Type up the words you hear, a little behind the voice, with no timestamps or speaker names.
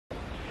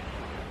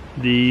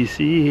DC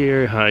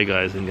here. Hi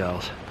guys and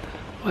gals.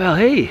 Well,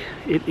 hey,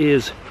 it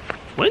is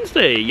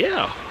Wednesday,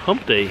 yeah,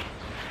 hump day.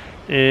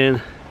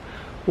 And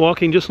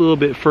walking just a little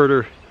bit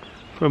further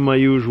from my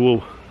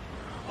usual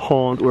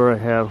haunt where I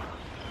have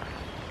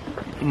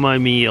my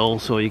meal,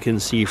 so you can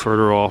see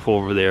further off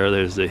over there,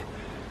 there's the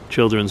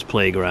children's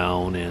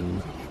playground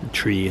and the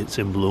tree, it's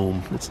in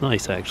bloom. It's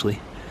nice actually.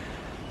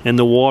 And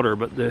the water,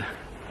 but the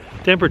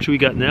temperature we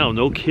got now,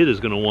 no kid is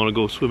going to want to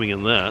go swimming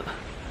in that.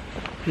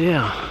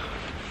 Yeah.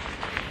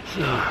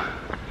 So, I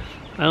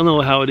don't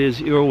know how it is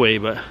your way,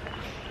 but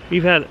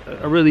we've had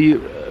a really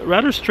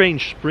rather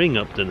strange spring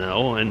up to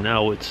now, and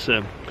now it's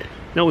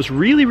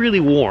really,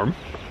 really warm,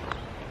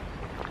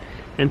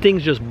 and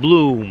things just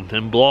bloomed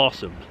and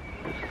blossomed,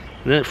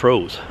 and then it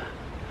froze,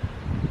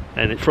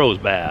 and it froze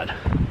bad.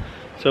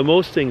 So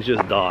most things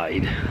just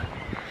died.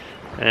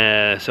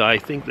 So I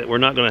think that we're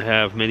not going to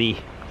have many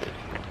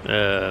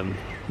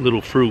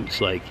little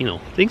fruits like, you know,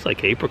 things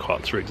like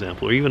apricots, for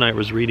example, or even I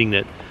was reading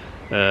that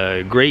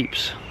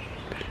grapes.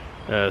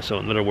 So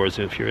in other words,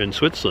 if you're in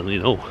Switzerland,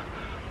 you know,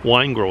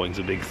 wine growing is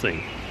a big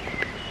thing.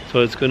 So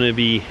it's going to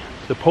be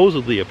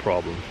supposedly a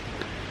problem.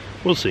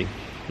 We'll see.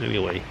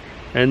 Anyway,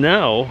 and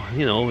now,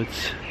 you know,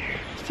 it's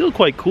still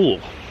quite cool.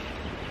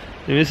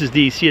 And Mrs.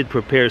 DC had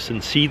prepared some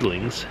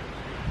seedlings.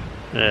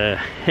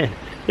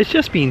 It's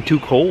just been too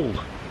cold,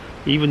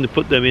 even to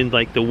put them in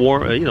like the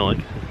warm. You know,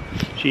 like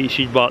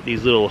she bought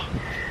these little,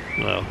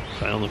 well,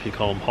 I don't know if you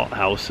call them hot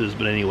houses,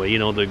 but anyway, you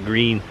know, the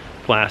green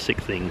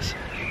plastic things,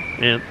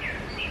 and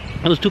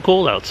it was too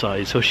cold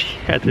outside, so she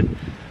had to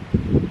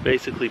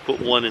basically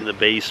put one in the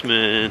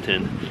basement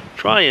and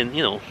try and,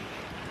 you know,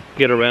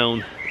 get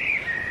around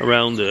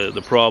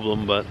the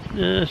problem. But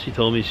she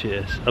told me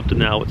up to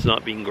now it's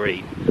not been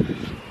great.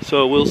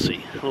 So we'll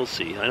see.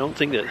 I don't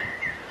think that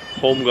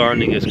home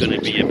gardening is going to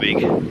be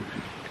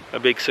a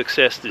big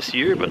success this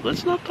year, but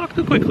let's not talk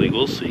too quickly.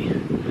 We'll see.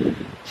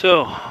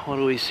 So what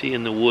do we see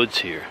in the woods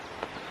here?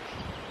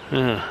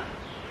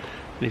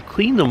 They've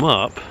cleaned them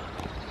up,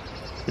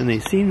 and they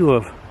seem to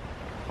have,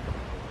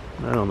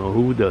 I don't know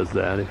who does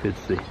that, if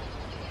it's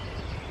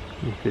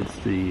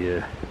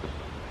the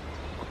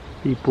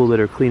people that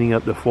are cleaning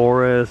up the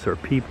forest, or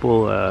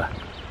people, I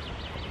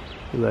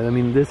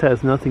mean, this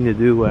has nothing to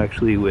do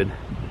actually with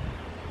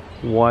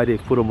why they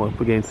put them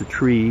up against the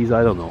trees.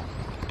 I don't know.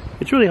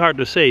 It's really hard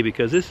to say,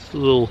 because this is a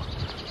little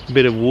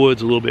bit of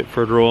woods a little bit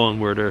further on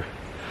where there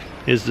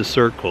is the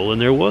circle,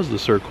 and there was the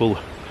circle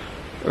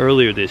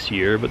earlier this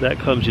year, but that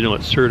comes, you know,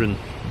 at certain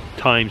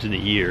times in the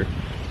year,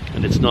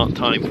 and it's not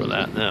time for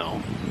that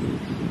now.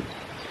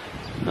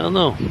 I don't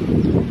know.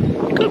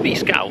 It could be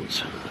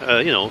scouts.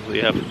 You know, we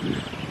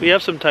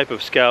have some type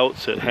of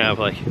scouts that have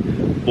like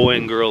boy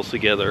and girls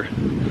together.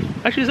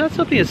 Actually, is that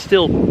something that's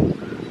still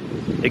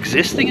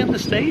existing in the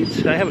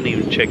States? I haven't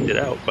even checked it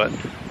out, but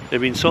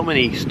there've been so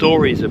many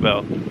stories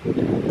about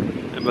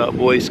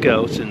Boy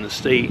Scouts in the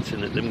States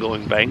and them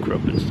going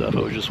bankrupt and stuff. I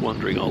was just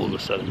wondering all of a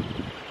sudden.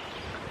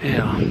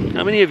 Yeah,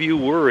 how many of you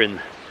were in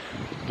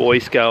Boy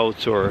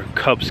Scouts or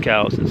Cub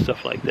Scouts and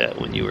stuff like that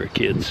when you were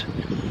kids?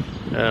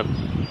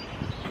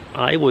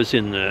 I was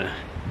in a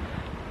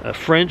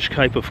French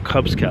type of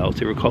Cub Scouts.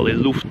 They were called les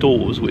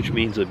louveteaux, which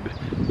means the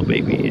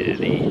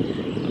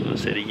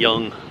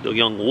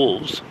young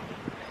wolves.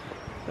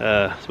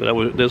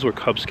 So those were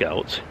Cub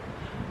Scouts.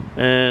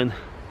 And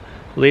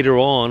later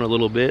on, a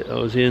little bit, I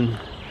was in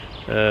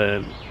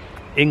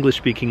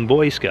English-speaking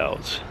Boy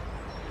Scouts.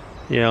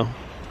 Yeah,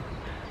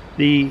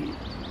 the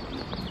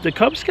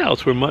Cub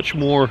Scouts were much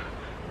more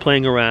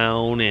playing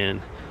around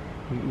and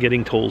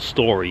getting told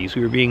stories.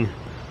 We were being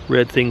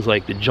read things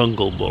like the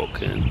Jungle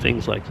Book and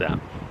things like that.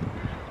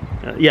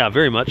 Yeah,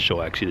 very much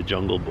so actually, the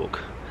Jungle Book.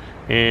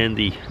 And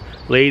the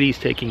ladies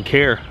taking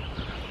care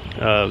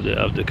of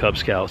the Cub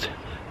Scouts,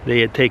 they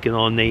had taken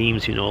on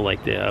names, you know,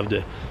 like of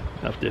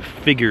the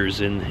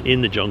figures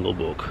in the Jungle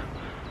Book,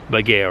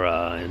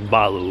 Bagheera and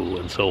Baloo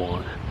and so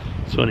on.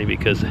 It's funny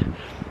because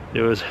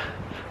there was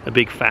a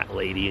big fat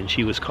lady and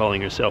she was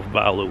calling herself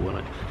Baloo, and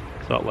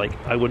I thought, like,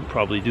 I wouldn't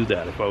probably do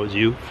that if I was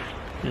you.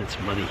 And it's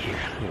money here,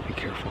 I gotta be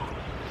careful.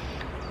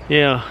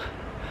 Yeah.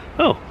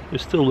 Oh,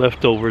 there's still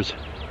leftovers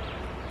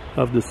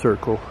of the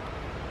circle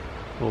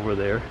over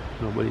there.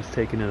 Nobody's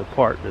taking it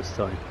apart this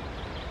time.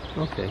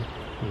 Okay,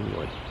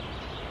 anyway.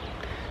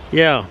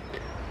 Yeah,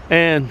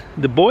 and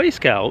the Boy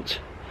Scouts,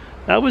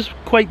 that was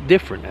quite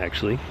different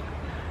actually.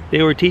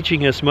 They were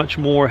teaching us much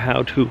more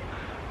how to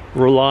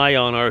rely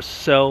on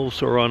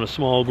ourselves or on a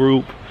small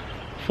group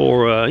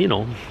for, you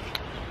know,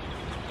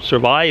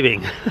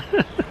 surviving.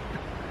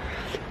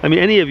 I mean,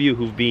 any of you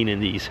who've been in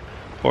these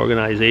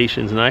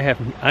organizations, and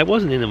I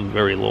wasn't in them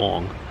very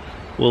long,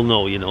 will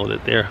know, you know,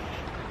 that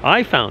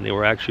I found they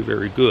were actually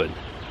very good.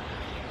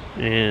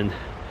 And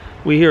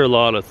we hear a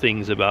lot of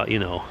things about, you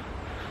know,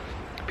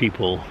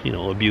 people, you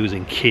know,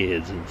 abusing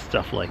kids and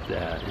stuff like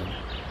that. And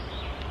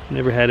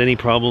never had any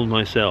problems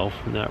myself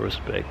in that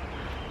respect.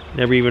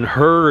 Never even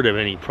heard of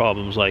any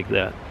problems like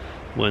that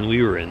when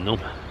we were in them.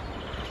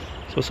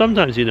 So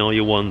sometimes, you know,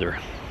 you wonder.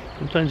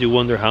 Sometimes you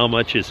wonder how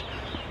much is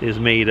is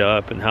made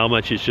up and how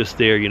much is just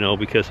there, you know,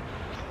 because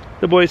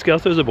the Boy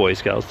Scouts, there's the Boy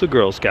Scouts, the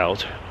Girl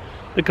Scouts,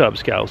 the Cub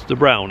Scouts, the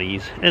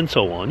Brownies, and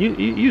so on.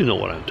 You know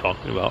what I'm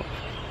talking about.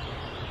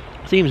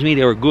 Seems to me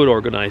they were good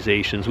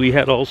organizations. We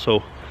had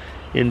also,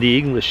 in the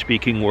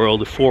English-speaking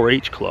world, the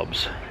 4-H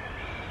clubs.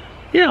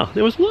 Yeah,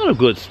 there was a lot of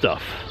good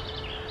stuff.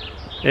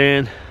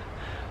 And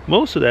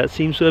most of that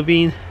seems to have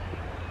been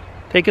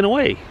taken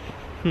away.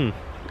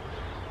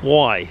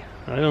 Why?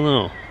 I don't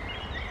know.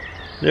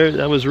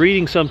 I was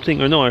reading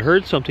something, or no, I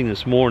heard something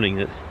this morning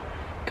that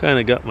kind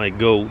of got my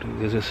goat,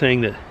 because it's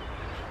saying that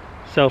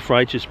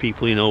self-righteous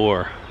people, you know,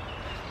 are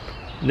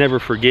never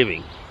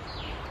forgiving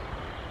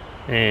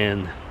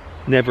and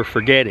never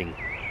forgetting,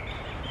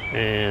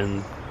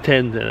 and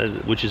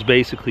which is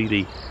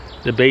basically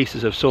the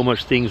basis of so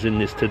much things in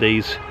this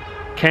today's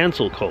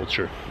cancel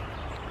culture.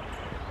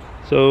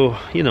 So,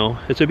 you know,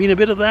 has there been a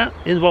bit of that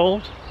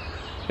involved?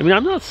 I mean,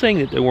 I'm not saying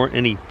that there weren't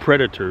any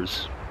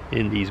predators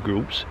in these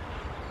groups,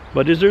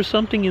 but is there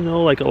something, you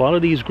know, like a lot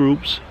of these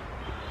groups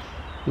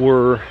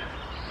were,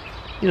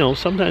 you know,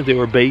 sometimes they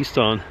were based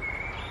on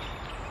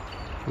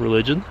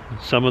religion.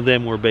 Some of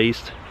them were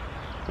based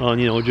on,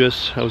 you know,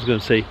 just, I was going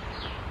to say,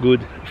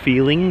 good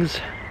feelings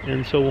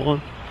and so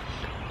on.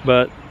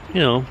 But, you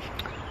know,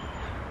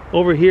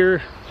 over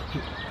here,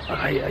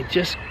 I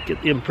just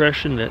get the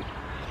impression that,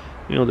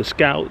 you know, the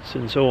Scouts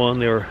and so on,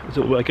 they were,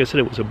 like I said,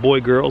 it was a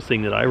boy-girl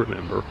thing that I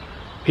remember,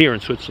 here in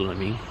Switzerland, I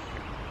mean.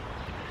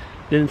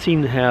 Didn't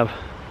seem to have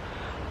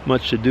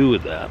much to do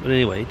with that. But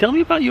anyway, tell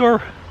me about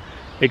your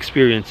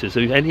experiences.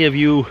 Have any of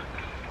you,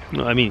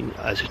 I mean,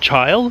 as a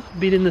child,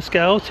 been in the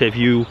Scouts? Have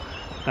you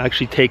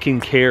actually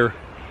taken care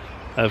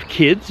of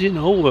kids, you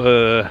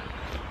know,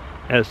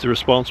 as the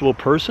responsible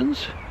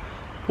persons?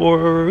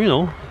 Or, you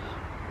know,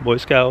 Boy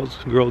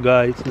Scouts, Girl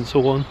Guides, and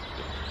so on?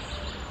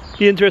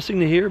 Be interesting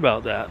to hear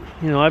about that.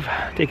 You know, I've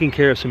taken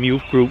care of some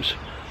youth groups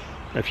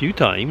a few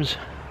times,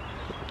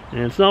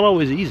 and it's not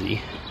always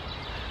easy.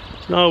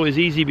 It's not always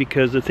easy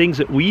because the things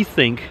that we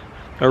think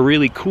are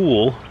really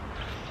cool,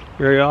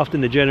 very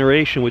often the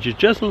generation which is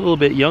just a little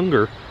bit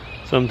younger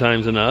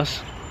sometimes than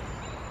us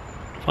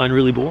find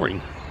really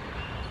boring.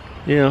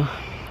 Yeah,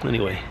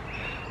 anyway,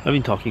 I've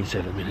been talking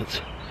 7 minutes,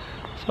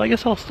 so I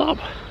guess I'll stop.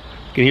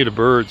 You can hear the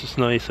birds, it's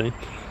nice, eh?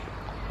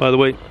 By the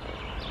way,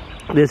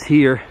 this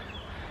here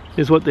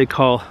is what they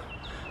call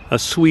a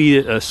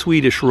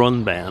Swedish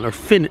run band, or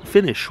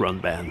Finnish run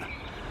band.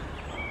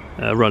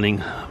 Running,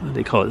 what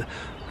they call it,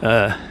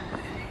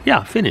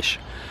 yeah, Finnish.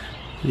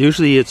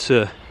 Usually it's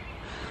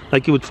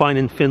like you would find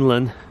in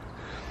Finland.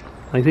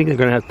 I think they're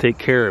going to have to take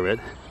care of it.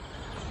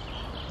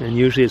 And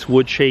usually it's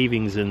wood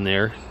shavings in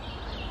there.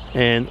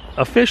 And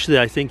officially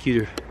I think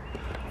you're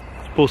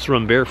supposed to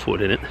run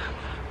barefoot in it.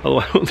 Although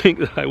I don't think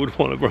that I would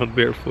want to run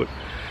barefoot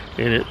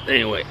in it.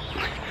 Anyway,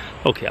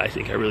 okay, I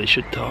think I really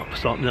should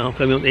stop now.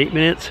 I'm on 8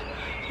 minutes.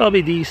 I'll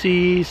be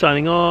DC,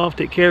 signing off.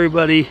 Take care,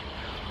 everybody.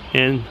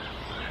 And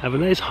have a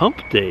nice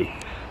hump day.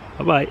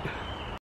 Bye-bye.